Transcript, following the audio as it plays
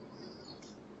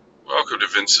Welcome to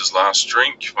Vince's Last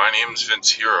Drink. My name's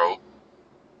Vince Hero.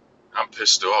 I'm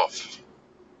pissed off.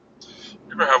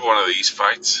 You ever have one of these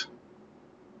fights?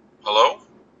 Hello?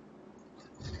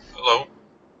 Hello?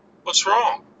 What's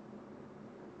wrong?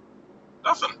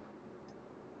 Nothing.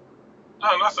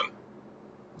 No, nothing.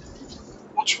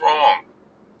 What's wrong?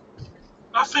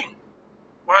 Nothing.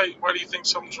 Why do you think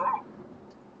something's wrong?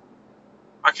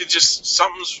 I can just,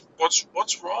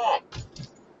 what's wrong?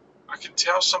 I can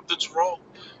tell something's wrong.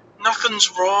 Nothing's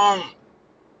wrong.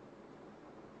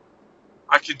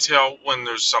 I can tell when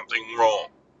there's something wrong.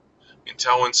 I can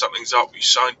tell when something's up. You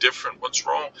sound different. What's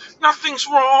wrong? Nothing's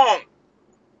wrong.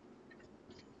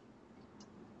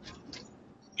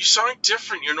 You sound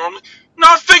different. You're normally,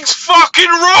 nothing's fucking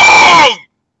wrong!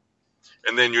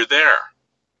 And then you're there.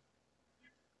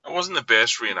 It wasn't the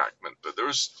best reenactment, but there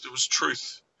was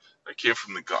truth that came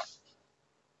from the gut.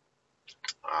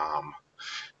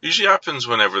 Usually happens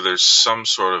whenever there's some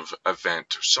sort of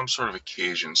event or some sort of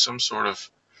occasion, something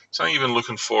you've been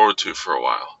looking forward to for a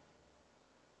while.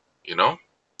 You know?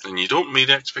 And you don't meet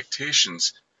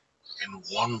expectations in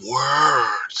one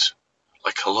word.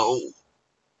 Like hello.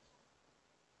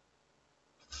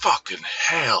 Fucking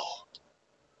hell.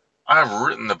 I've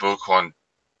written the book on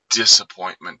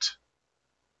disappointment.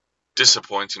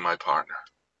 Disappointing my partner.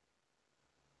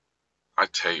 I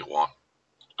tell you what,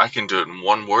 I can do it in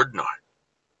one word now.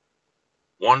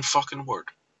 One fucking word.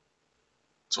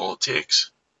 That's all it takes.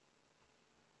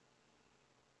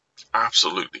 It's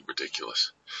absolutely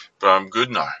ridiculous. But I'm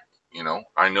good now, you know.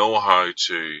 I know how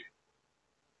to,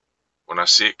 when I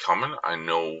see it coming, I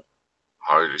know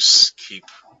how to keep,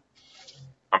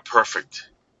 I'm perfect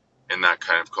in that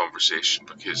kind of conversation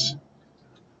because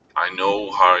I know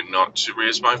how not to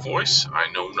raise my voice.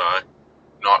 I know now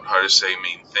not how to say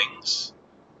mean things.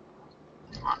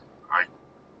 I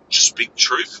just speak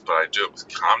truth, but I do it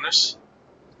with calmness.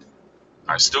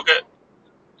 I still get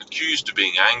accused of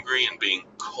being angry and being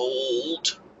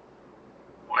cold.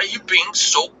 Why are you being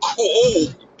so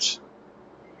cold?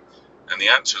 And the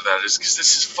answer to that is because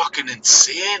this is fucking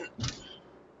insane.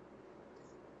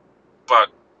 But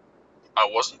I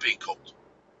wasn't being cold.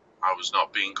 I was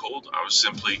not being cold. I was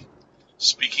simply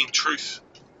speaking truth.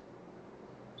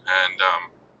 And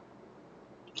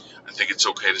I think it's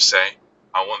okay to say,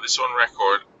 I want this on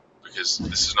record because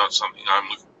this is not something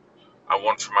I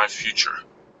want for my future.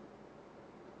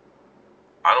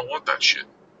 I don't want that shit.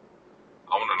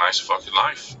 I want a nice fucking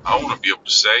life. I want to be able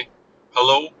to say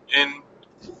hello in,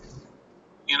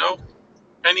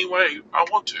 any way I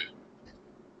want to.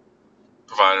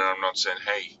 Provided I'm not saying,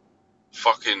 hey,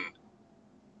 fucking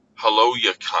hello,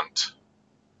 you cunt.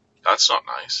 That's not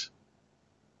nice.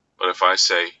 But if I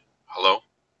say, hello,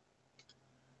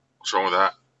 what's wrong with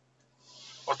that?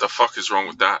 What the fuck is wrong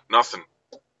with that? Nothing.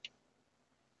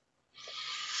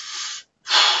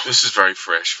 This is very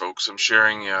fresh, folks. I'm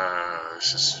sharing,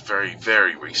 this is very,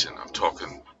 very recent. I'm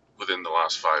talking within the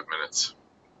last 5 minutes.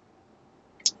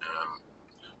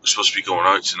 We're supposed to be going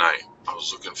out tonight. I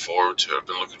was looking forward to it. I've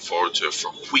been looking forward to it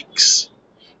for weeks.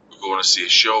 We're going to see a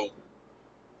show.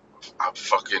 I'm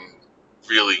fucking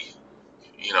really,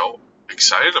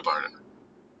 excited about it.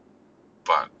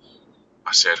 But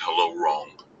I said hello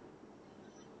wrong.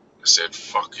 I said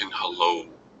fucking hello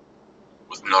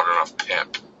with not enough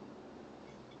pep.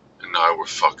 And now we're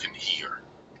fucking here.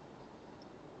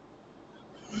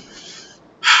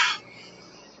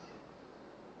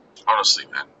 Honestly,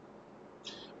 man.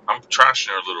 I'm trashing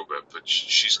her a little bit, but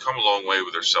she's come a long way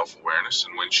with her self-awareness.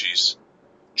 And when she's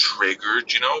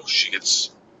triggered, she gets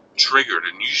triggered.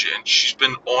 And she's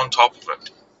been on top of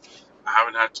it. I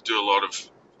haven't had to do a lot of,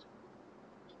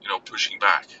 pushing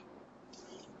back.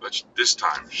 But this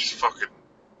time, she's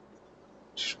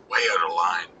way out of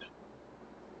line.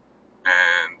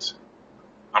 And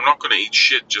I'm not going to eat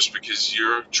shit just because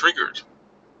you're triggered.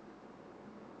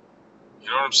 You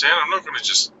know what I'm saying? I'm not going to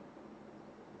just...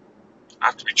 I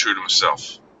have to be true to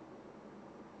myself.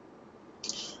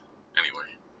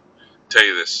 Anyway, tell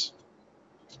you this.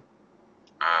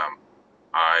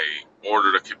 I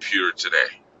ordered a computer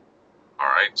today.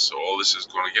 Alright, so all this is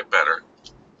going to get better.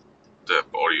 The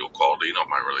audio quality, not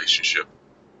my relationship.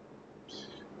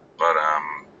 But,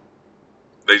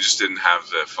 they just didn't have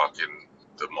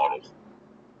the model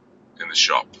in the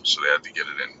shop, so they had to get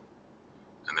it in.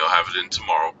 And they'll have it in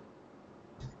tomorrow.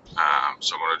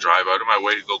 So I'm going to drive out of my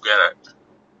way to go get it.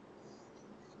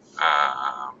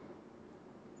 I'll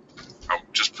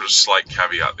just put a slight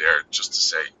caveat there just to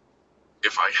say,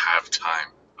 if I have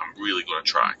time, I'm really going to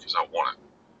try because I want it.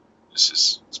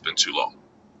 It's been too long.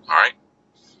 Alright?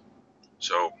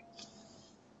 So,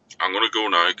 I'm going to go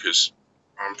now because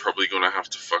I'm probably going to have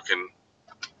to fucking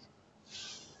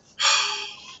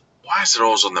Why is it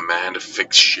always on the man to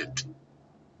fix shit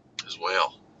as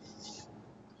well?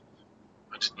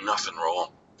 I did nothing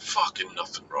wrong. Fucking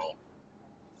nothing wrong.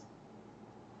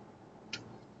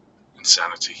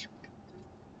 Insanity.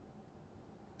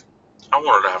 I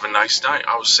wanted to have a nice night.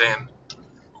 I was saying,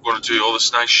 we're going to do all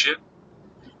this nice shit.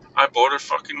 I bought a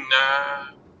fucking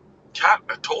cat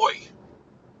a toy.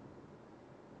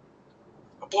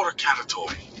 I bought a cat a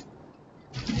toy.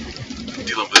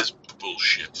 Dealing with this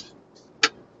bullshit.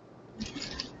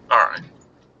 Alright.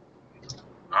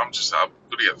 I'm gonna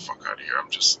get the fuck out of here.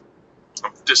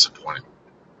 I'm disappointed.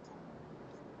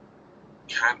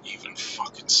 Can't even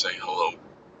fucking say hello.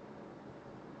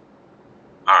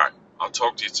 Alright, I'll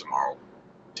talk to you tomorrow.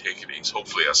 Take it easy.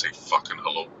 Hopefully I say fucking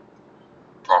hello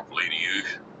properly to you.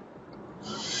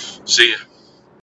 See ya.